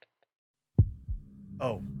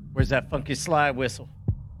Oh, where's that funky slide whistle?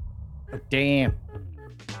 Oh, damn.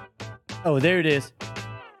 Oh, there it is.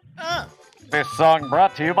 This song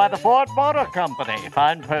brought to you by the Ford Motor Company.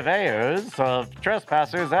 Fine purveyors of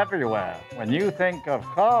trespassers everywhere. When you think of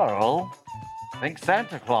Carl, think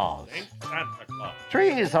Santa Claus.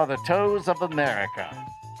 Trees are the toes of America.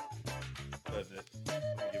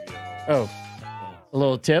 Oh, a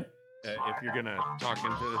little tip. If you're gonna talk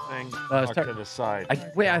into the thing, talk to the side.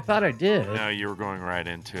 I thought I did. No, you were going right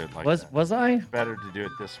into it. Like that. Was I? It's better to do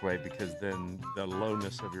it this way because then the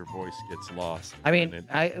lowness of your voice gets lost. I mean,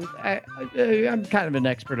 I'm kind of an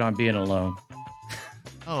expert on being alone.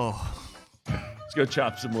 Oh. Let's go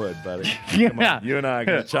chop some wood, buddy. Yeah. Come on, you and I are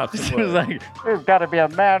gonna chop some It wood. was like, There's got to be a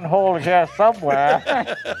manhole here somewhere.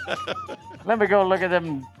 Let me go look at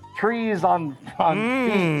them trees on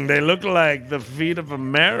feet. They look like the feet of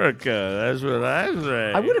America. That's what I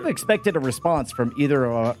say. I would have expected a response from either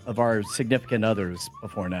of our significant others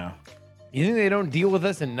before now. You think they don't deal with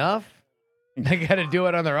us enough? They got to do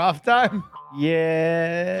it on their off time?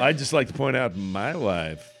 Yeah. I'd just like to point out my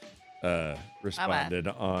wife responded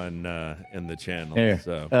on in the channel. Here.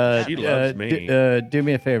 So she loves me. Do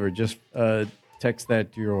me a favor. Just text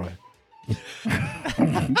that to your wife.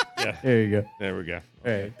 Yeah. There you go. There we go.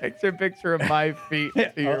 All right. Take a picture of my feet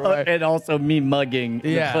to your wife. And also me mugging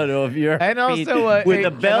the photo of your And feet also with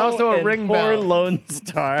a bell and also a and ring 4 bell. Lone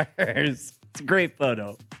Stars. It's a great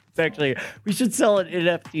photo. It's actually, we should sell an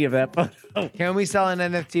NFT of that photo. Can we sell an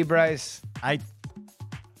NFT, Bryce?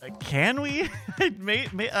 Can we?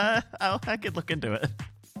 I could look into it.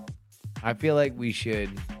 I feel like we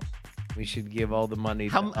should give all the money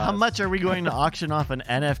to How us. much are we going to auction off an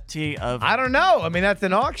NFT of? I don't know. I mean, that's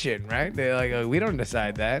an auction, right? They're like, we don't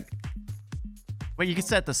decide that. Well, you could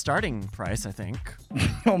set the starting price, I think.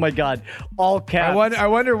 Oh my God. All caps. I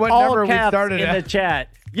wonder what all number we caps started in at. the chat.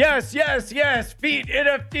 Yes, yes, yes. Feet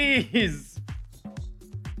NFTs.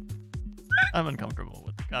 I'm uncomfortable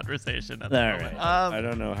with the conversation. At All the right. moment. I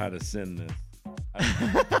don't know how to send this.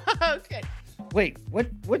 Okay. Wait,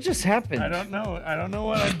 what just happened? I don't know. I don't know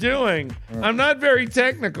what I'm doing. I'm not very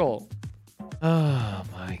technical. Oh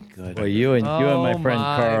my goodness. Well, you and my friend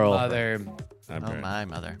Carl. Mother. I'm Oh, very- my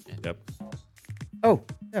mother. Yep. Oh,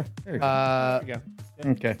 yeah. There you go. Uh, There you go.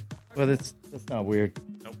 Okay. Well, that's not weird.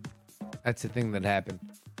 that's the thing that happened.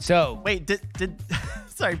 So Wait, did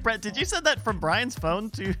sorry, Brett, did you send that from Brian's phone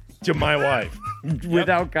to To my wife.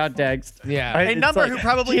 Without context. Yeah. I- A it's number who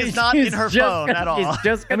probably is not in her just phone gonna- at all? He's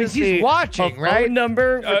just I mean, gonna she's see watching, a right? phone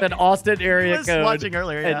number with an Austin area was code. watching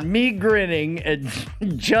earlier, yeah. And me grinning and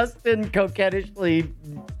Justin coquettishly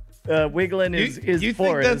wiggling his you think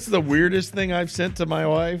forehead. that's the weirdest thing I've sent to my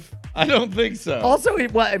wife? I don't think so. Also,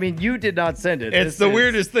 I mean, you did not send it. It's This the is-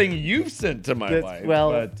 weirdest thing you've sent to my That's- wife.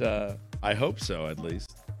 well- but I hope so, at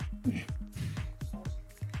least.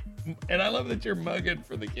 And I love that you're mugging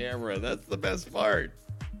for the camera. That's the best part.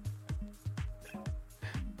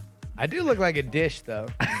 I do look like a dish, though.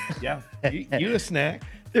 Yeah. You a snack?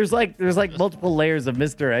 There's like multiple layers of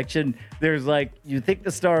misdirection. There's like, you think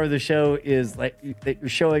the star of the show is like that you're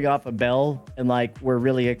showing off a bell and like we're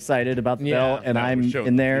really excited about the Yeah, bell and no, we're I'm showing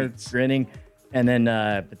in there feet. grinning, and then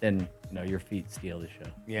but then your feet steal the show.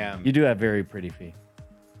 Yeah. You do have very pretty feet.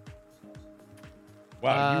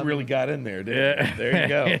 Wow, you really got in there, didn't you? There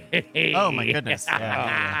you go. Oh my goodness.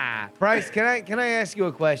 Yeah. Bryce, can I ask you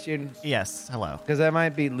a question? Yes. Hello. Because I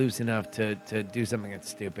might be loose enough to do something that's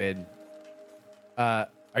stupid.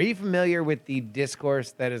 Are you familiar with the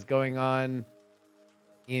discourse that is going on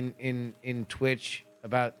in Twitch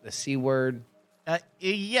about the C word?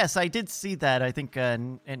 Yes, I did see that. I think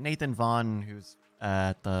Nathan Vaughn, who's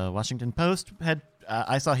at the Washington Post, had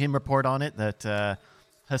I saw him report on it that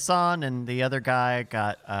Hassan and the other guy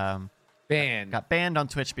got Banned. on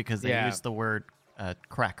Twitch because they Yeah. used the word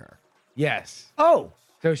cracker. Yes. Oh,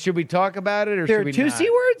 So should we talk about it or there should are we two not? C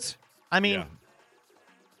words? I mean, Yeah.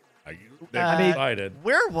 I They're mean- excited.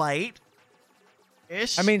 we're white.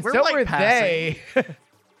 Ish. I mean, we're so white were passing. they.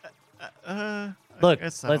 Look,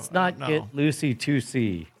 guess so. let's I not don't get know. Lucy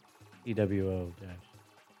 2C. EWO dash.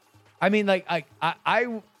 I mean, like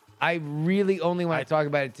I really only want to talk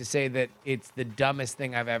about it to say that it's the dumbest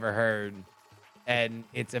thing I've ever heard, and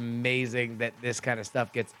it's amazing that this kind of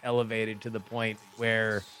stuff gets elevated to the point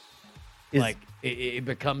where, like, it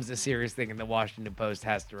becomes a serious thing, and the Washington Post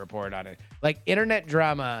has to report on it. Like, internet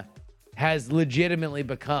drama has legitimately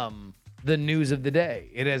become the news of the day.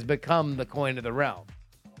 It has become the coin of the realm.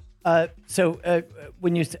 So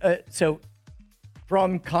when you so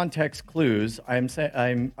from context clues, I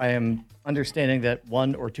am understanding that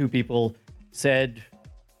one or two people said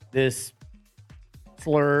this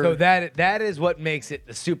slur. So that is what makes it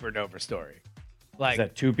the supernova story. Like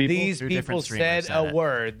that two people? These Two people different streamers said said a it.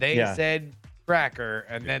 word. They Yeah. said cracker,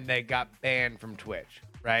 and then they got banned from Twitch.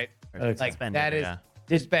 Right? Like Suspended, that is yeah.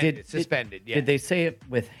 suspended. Yeah. Did they say it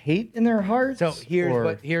with hate in their hearts? So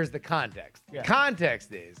or- here's the context.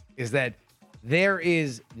 Context is that there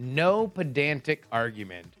is no pedantic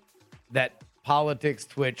argument that politics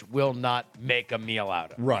Twitch will not make a meal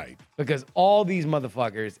out of. Right. Because all these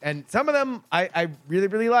motherfuckers, and some of them I really,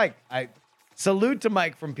 really like. I salute to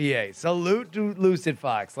Mike from PA. Salute to Lucid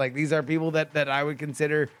Fox. Like, these are people that I would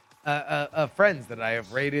consider friends that I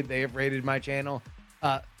have rated. They have rated my channel.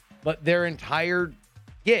 But their entire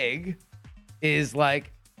gig is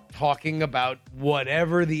like talking about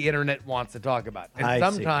whatever the internet wants to talk about. And I see.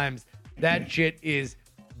 sometimes that shit is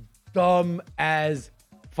dumb as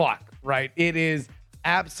fuck, right? It is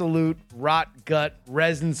absolute rot gut,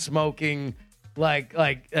 resin smoking,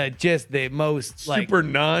 just the most like Super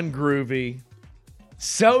non-groovy.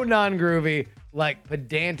 so non-groovy, like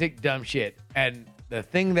pedantic dumb shit. And the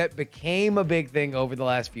thing that became a big thing over the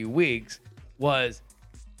last few weeks was,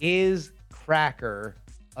 is cracker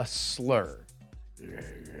a slur?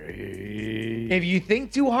 If you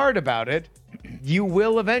think too hard about it, you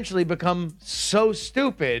will eventually become so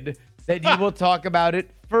stupid that you will talk about it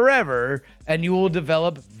forever, and you will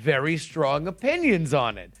develop very strong opinions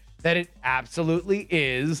on it, that it absolutely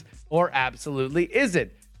is or absolutely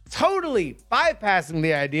isn't. Totally bypassing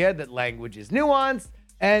the idea that language is nuanced,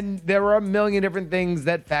 and there are a million different things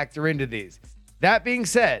that factor into these. That being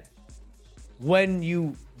said, when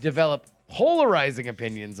you develop polarizing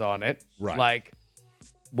opinions on it, Right. like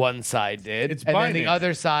one side did, It's and then the binary.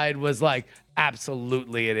 other side was like,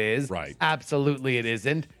 absolutely it is, Right. absolutely it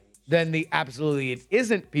isn't, then the absolutely it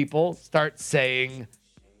isn't people start saying,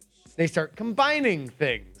 they start combining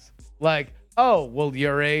things. Like, oh, well,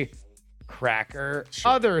 you're a cracker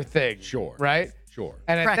other thing. Sure. Right? Sure.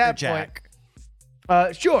 And at Cracker that Jack.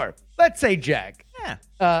 point, sure, let's say Jack.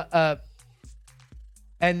 Yeah.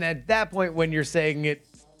 And at that point, when you're saying it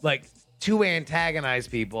like to antagonize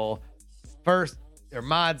people, first their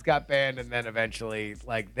mods got banned, and then eventually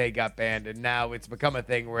like they got banned, and now it's become a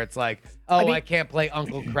thing where it's like, oh, I, mean- can't play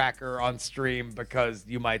Uncle Cracker on stream because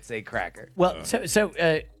you might say cracker. Well, so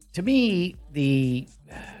to me, the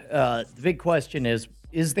big question is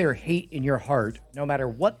there hate in your heart, no matter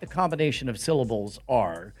what the combination of syllables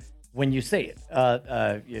are, when you say it?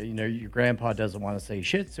 You know, your grandpa doesn't want to say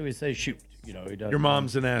shit, so he says shoot. You know, he doesn't. Your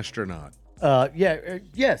mom's an astronaut.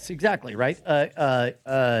 Yes, exactly, right.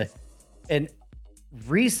 And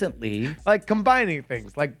recently, Like combining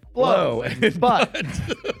things like blow and butt.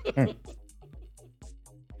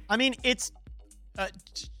 I mean, it's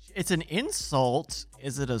an insult.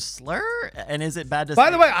 Is it a slur? And is it bad to By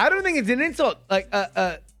say? the way, I don't think it's an insult. Like,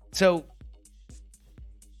 so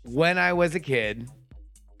when I was a kid,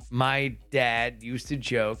 my dad used to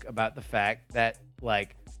joke about the fact that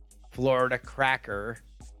like Florida Cracker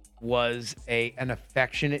was an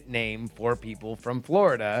affectionate name for people from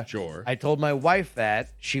Florida. Sure. I told my wife that.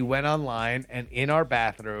 She went online, and in our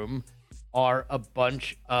bathroom are a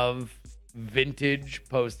bunch of vintage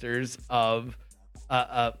posters of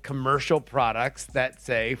commercial products that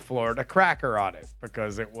say Florida Cracker on it,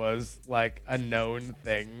 because it was like a known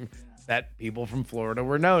thing that people from Florida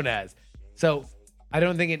were known as. So I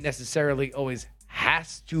don't think it necessarily always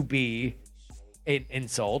has to be an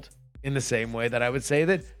insult, in the same way that I would say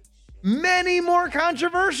that many more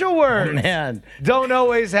controversial words man, don't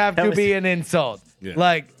always have That to was- be an insult. Yeah.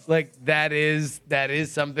 Like that is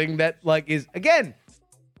something that like is, again,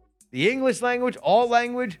 the English language, all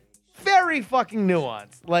language, very fucking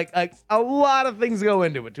nuanced. Like a lot of things go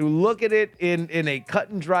into it. To look at it in a cut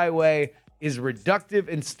and dry way is reductive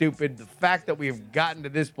and stupid. The fact that we've gotten to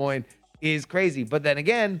this point is crazy. But then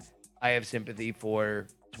again, I have sympathy for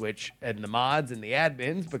Twitch and the mods and the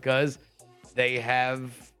admins, because they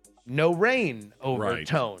have no reign over Right.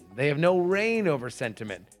 tone. They have no reign over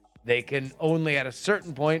sentiment. They can only at a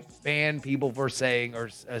certain point ban people for saying, or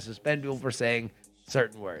suspend people for saying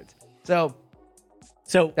certain words. So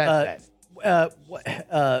so that's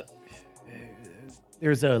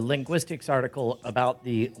there's a linguistics article about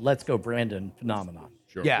the "Let's Go Brandon" phenomenon.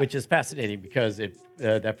 Sure. Yeah. Which is fascinating, because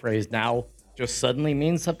that phrase now just suddenly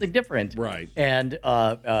means something different. Right. And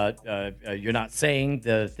you're not saying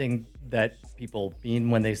the thing that people mean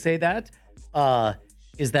when they say that.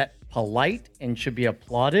 Is that polite and should be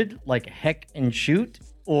applauded, like heck and shoot?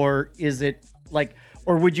 Or is it like,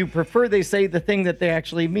 or would you prefer they say the thing that they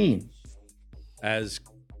actually mean? As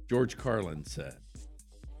George Carlin said,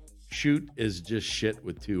 shoot is just shit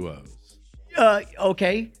with two O's.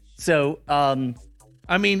 Okay. So,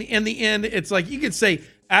 I mean, in the end, it's like you could say,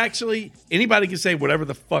 actually, anybody can say whatever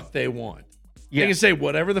the fuck they want. They can say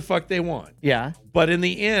whatever the fuck they want. Yeah. But in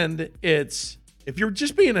the end, it's if you're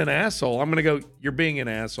just being an asshole, I'm going to go, you're being an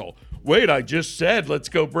asshole. Wait, I just said, let's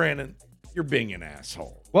go, Brandon. You're being an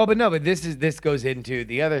asshole. Well, but this goes into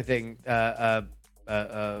the other thing.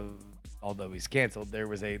 Although he's canceled, there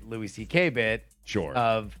was a Louis C.K. bit Sure.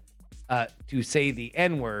 of to say the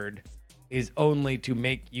N-word is only to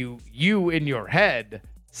make you in your head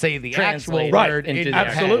say the Translate actual word into into the your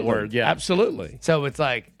actual head. word. Yeah. Absolutely. So it's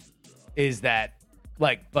like, is that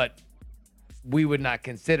like, but we would not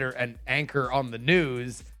consider an anchor on the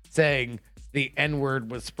news saying the N-word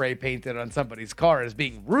was spray painted on somebody's car as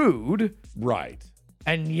being rude, Right.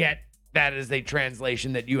 and yet that is a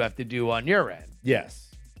translation that you have to do on your end.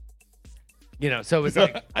 Yes. You know, so it's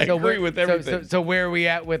like I so agree where- with so- everything. So where are we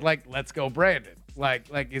at with like, let's go, Brandon? Like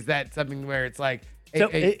is that something where it's like, So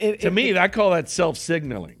To me, I call that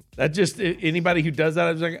self-signaling. That just anybody who does that,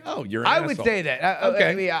 I was like, oh, you're an I asshole. would say that.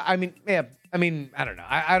 Okay. I mean, I don't know.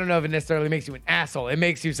 I don't know if it necessarily makes you an asshole. It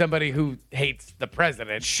makes you somebody who hates the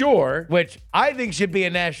president, Sure. which I think should be a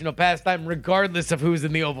national pastime, regardless of who's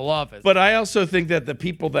in the Oval Office. But I also think that the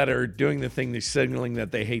people that are doing the thing, they're signaling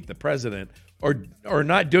that they hate the president, or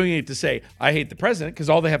not doing it to say, I hate the president, because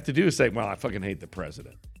all they have to do is say, well, I fucking hate the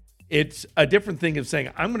president. It's a different thing of saying,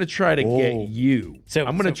 I'm going to try to get you.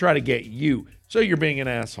 I'm going to try to get you. So you're being an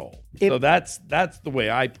asshole. So that's the way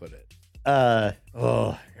I put it. I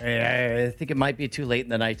think it might be too late in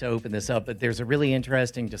the night to open this up, but there's a really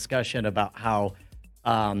interesting discussion about how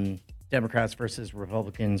Democrats versus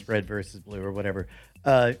Republicans, red versus blue, or whatever,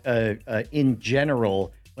 in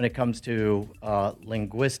general, when it comes to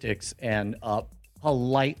linguistics and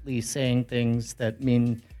politely saying things that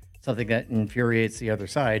mean something that infuriates the other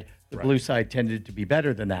side, the blue side tended to be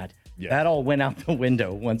better than that. Yeah. That all went out the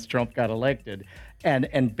window once Trump got elected.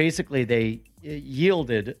 And basically they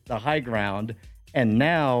yielded the high ground. And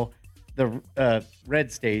now the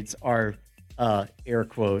red states are, air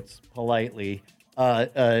quotes, politely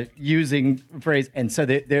using phrase. And so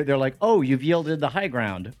they're like, oh, you've yielded the high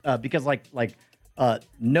ground. Because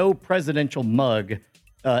no presidential mug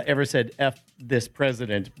ever said F this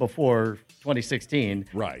president before 2016,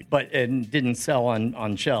 Right. and didn't sell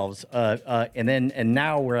on shelves. And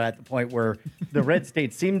now we're at the point where the red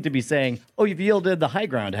states seem to be saying, "Oh, you've yielded the high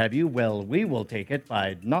ground, have you? Well, we will take it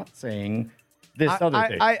by not saying this other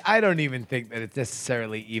thing." I don't even think that it's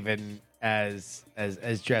necessarily even as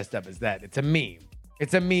dressed up as that. It's a meme.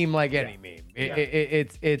 It's a meme like any meme.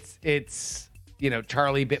 It's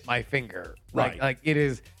Charlie bit my finger. Right. Like it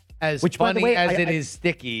is as Which, by the funny way, as I- it is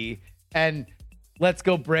sticky. And Let's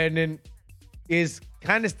Go Brandon is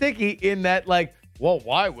kind of sticky in that, like, well,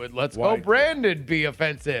 why would Let's Go Why? Brandon be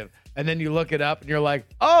offensive? And then you look it up and you're like,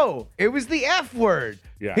 oh, it was the F word.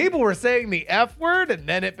 Yeah. People were saying the F word, and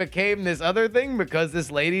then it became this other thing because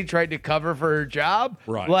this lady tried to cover for her job.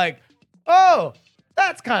 Right. Like, oh,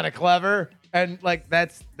 that's kind of clever. And like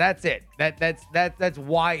that's it. That's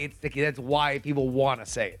why it's sticky. That's why people want to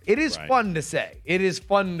say it. It is Right. fun to say. It is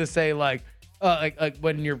fun to say like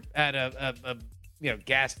when you're at a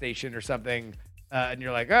gas station or something, and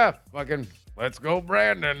you're like, fucking let's go,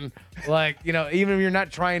 Brandon. Like, even if you're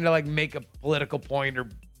not trying to like make a political point or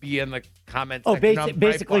be in the comments. Oh, section on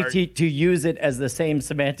basically Breitbart. to use it as the same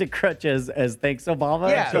semantic crutch as thanks Obama.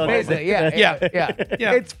 Yeah, So, basically, yeah.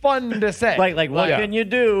 It's fun to say. like what Yeah. can you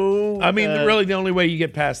do? I mean, really, the only way you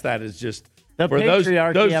get past that is just The for those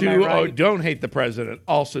patriarchy, am I who right? don't hate the president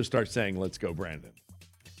also start saying, let's go, Brandon.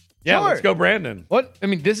 Yeah, Sure. let's go, Brandon. What I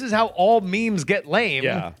mean, this is how all memes get lame.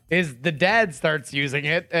 Yeah. Is the dad starts using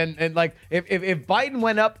it, and like if Biden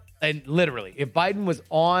went up and literally if Biden was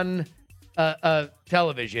on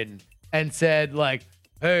television and said like,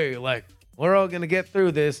 hey, like we're all gonna get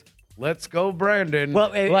through this, let's go, Brandon.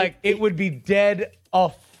 Well, it would be dead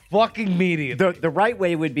a fucking immediately. the right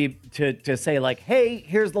way would be to say like, hey,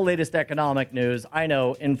 here's the latest economic news. I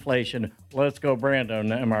know inflation. Let's go,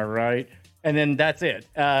 Brandon. Am I right? And then that's it.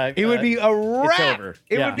 It would be a wrap. over.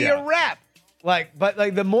 It Yeah. would be Yeah. a wrap.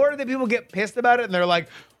 But the more that people get pissed about it and they're like,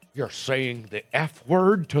 you're saying the F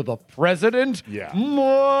word to the president? Yeah.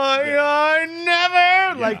 Why I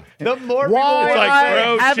never? Like, the more Why It's people like, I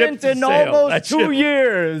bro, haven't ship to in sail. almost That 2 ship-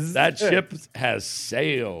 years. That ship has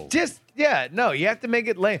sailed. you have to make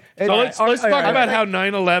it lame. And So let's talk all right. about how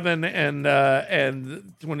 9/11 and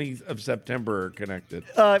 20th of September are connected.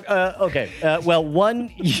 Okay. Well,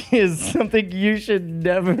 one is something you should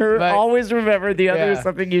never Right. always remember. The other Yeah. is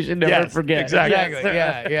something you should never Yes, forget. exactly.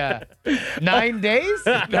 Exactly. Yeah. 9 days?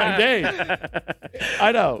 9 days.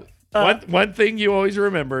 I know. One thing you always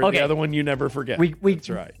remember, Okay. the other one you never forget. That's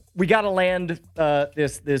right. We got to land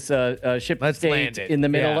this ship Let's state land it. in the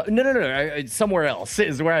middle. Yeah. No. Somewhere else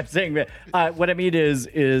is where I'm saying. What I mean is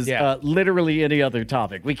Yeah. literally any other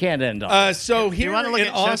topic. We can't end on. So Do here you want to look in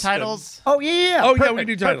at show Austin, titles? Oh yeah. Oh, yeah, perfect, we can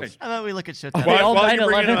do titles. perfect. How about we look at show Okay, titles? all while you're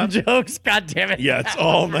bringing 9/11 it up. jokes. God damn it. Yeah, it's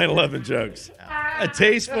all 9/11 jokes. A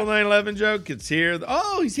tasteful 9/11 joke. It's here.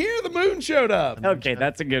 Oh, he's here. The moon showed up. Okay,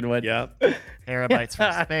 that's a good one. Yeah. Terabytes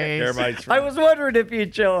from space. Terabytes. I was wondering if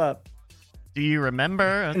you'd show up. Do you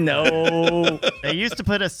remember? No. They used to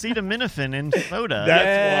put acetaminophen in soda. That's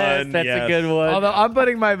Yes, one. That's yes. a good one. Although I'm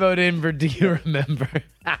putting my vote in for Do You Remember?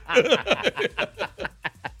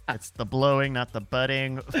 It's the blowing, not the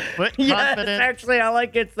budding. Foot Yes, confidence. actually, I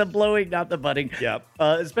like it's the blowing, not the budding. Yep.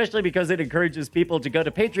 Especially because it encourages people to go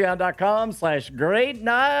to patreon.com/great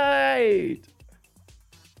night.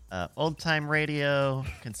 Old time radio,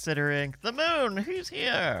 considering the moon. Who's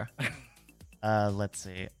here? Let's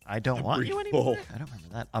see. I don't want you anymore. I don't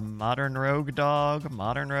remember that. A modern rogue dog.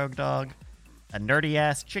 A nerdy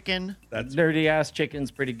ass chicken. That's Nerdy ass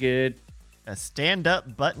chicken's pretty good. A stand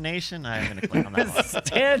up butt nation. I'm gonna click on that one.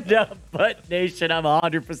 Stand up, Butt Nation. I'm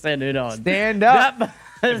 100% in on. Stand up.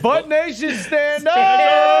 That- Butt Nation, stand up.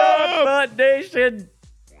 Stand up, Butt Nation.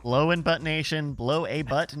 Blow-in butt nation. Blow a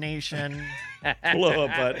butt nation. blow a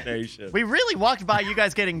butt nation. We really walked by you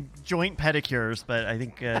guys getting joint pedicures, but I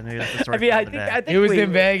think maybe that's the story. I mean, for I another think, day. I think It was we,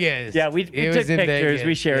 in Vegas. Yeah, we It took was in pictures. Vegas.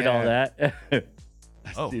 We shared all Yeah. that.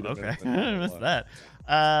 Oh, See the okay. best I one. missed that.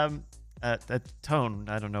 That tone.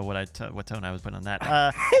 I don't know what tone I was putting on that.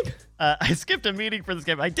 I skipped a meeting for this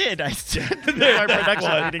game. I did. I skipped our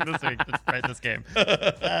production meeting this week to write this game.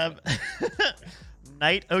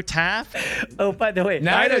 Night O'Taft. Oh, by the way,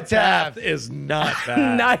 Night Night Taft. is not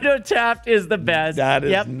bad. Nido Taft is the best. That is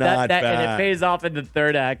yep, not and bad. it pays off in the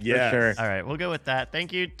third act Yes. for sure. All right, we'll go with that.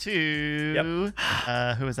 Thank you to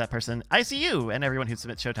who is that person? ICU and everyone who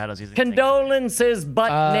submits show titles using Condolences,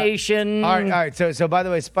 Butt Nation. All right. So by the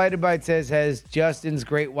way, Spider Bite says, has Justin's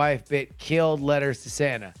great wife bit killed Letters to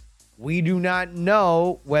Santa? We do not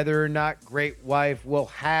know whether or not Great Wife will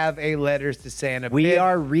have a Letters to Santa We bit,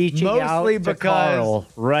 are reaching out mostly to because Carl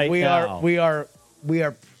right we now. are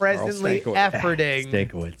presently Stankiewicz. efforting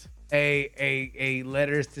Stankiewicz. a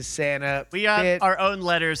Letters to Santa. We got bit. our own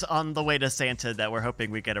letters on the way to Santa that we're hoping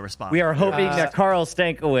we get a response. We are hoping that Carl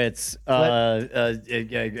Stankiewicz,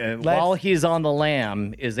 while he's on the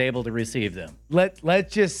lam, is able to receive them.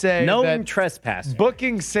 Let's just say Known that trespasser.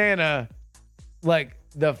 booking Santa, like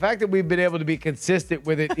the fact that we've been able to be consistent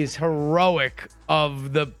with it is heroic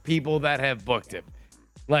of the people that have booked him.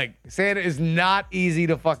 Like Santa is not easy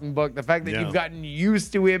to fucking book. The fact that No. you've gotten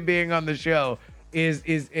used to him being on the show is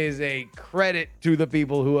a credit to the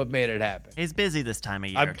people who have made it happen. He's busy this time of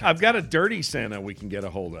year. I've got a dirty Santa we can get a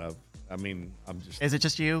hold of. I mean, I'm just. Is it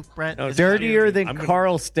just you, Brett? No, Is it just you? Dirtier than I'm gonna-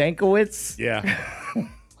 Carl Stankiewicz? Yeah.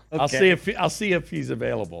 Okay. I'll see if he's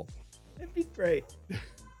available. That'd be great.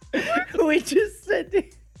 We just said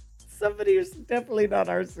somebody who's definitely not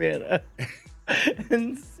our Santa.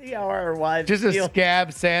 And see how our wives Just a feel.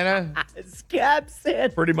 scab Santa, Scab Santa.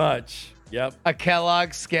 Pretty much. Yep. a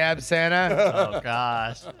Kellogg scab Santa. Oh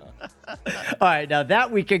gosh. All right, now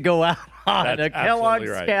that we could go out on That's a Kellogg absolutely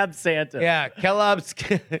right. Scab Santa. Yeah,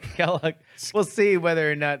 Kellogg. We'll see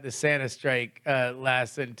whether or not the Santa strike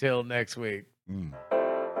lasts until next week.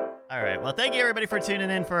 All right. Well, thank you everybody for tuning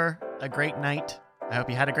in for a great night. I hope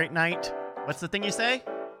you had a great night. What's the thing you say?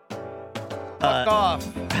 Fuck off.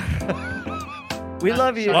 We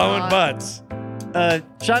love you. Blowing butts.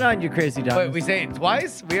 Shut on, you crazy dog. Wait, we say it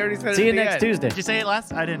twice? We already said it. See you at the next end. Tuesday. Did you say it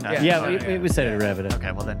last? I didn't know. Yeah, we said it, Rabbit.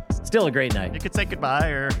 Okay. Well then, Still a great night. you could say goodbye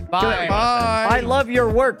or. Bye. I love your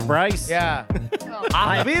work, Bryce. Yeah.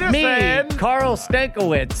 Me, Carl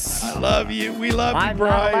Stankiewicz. I love you. We love you, I'm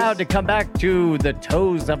Bryce. not allowed to come back to the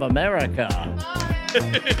toes of America.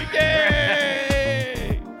 Yeah.